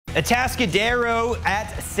Atascadero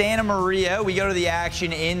at Santa Maria. We go to the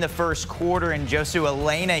action in the first quarter, and Josu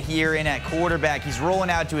Elena here in at quarterback. He's rolling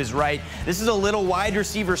out to his right. This is a little wide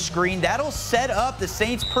receiver screen. That'll set up the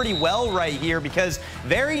Saints pretty well right here, because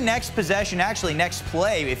very next possession, actually next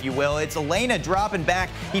play, if you will, it's Elena dropping back.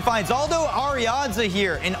 He finds Aldo Arianza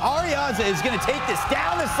here, and Arianza is going to take this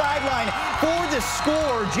down the sideline for the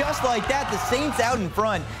score. Just like that, the Saints out in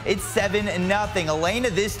front. It's 7-0. Elena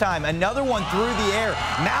this time, another one through the air.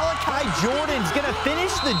 Malachi Jordan's going to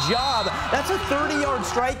finish the job. That's a 30-yard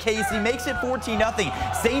strike, Casey. Makes it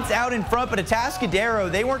 14-0. Saints out in front, but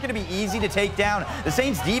Atascadero, they weren't going to be easy to take down. The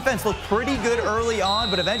Saints defense looked pretty good early on,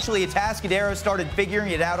 but eventually Atascadero started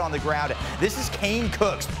figuring it out on the ground. This is Kane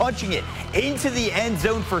Cooks punching it into the end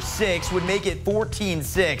zone for 6, would make it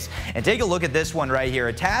 14-6. And take a look at this one right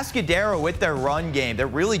here. Atascadero with their run game. They're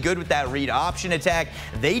really good with that read option attack.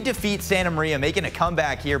 They defeat Santa Maria, making a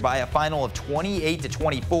comeback here by a final of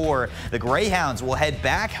 28-24. The Greyhounds will head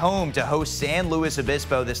back home to host San Luis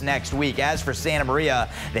Obispo this next week. As for Santa Maria,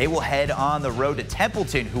 they will head on the road to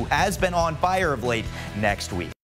Templeton, who has been on fire of late, next week.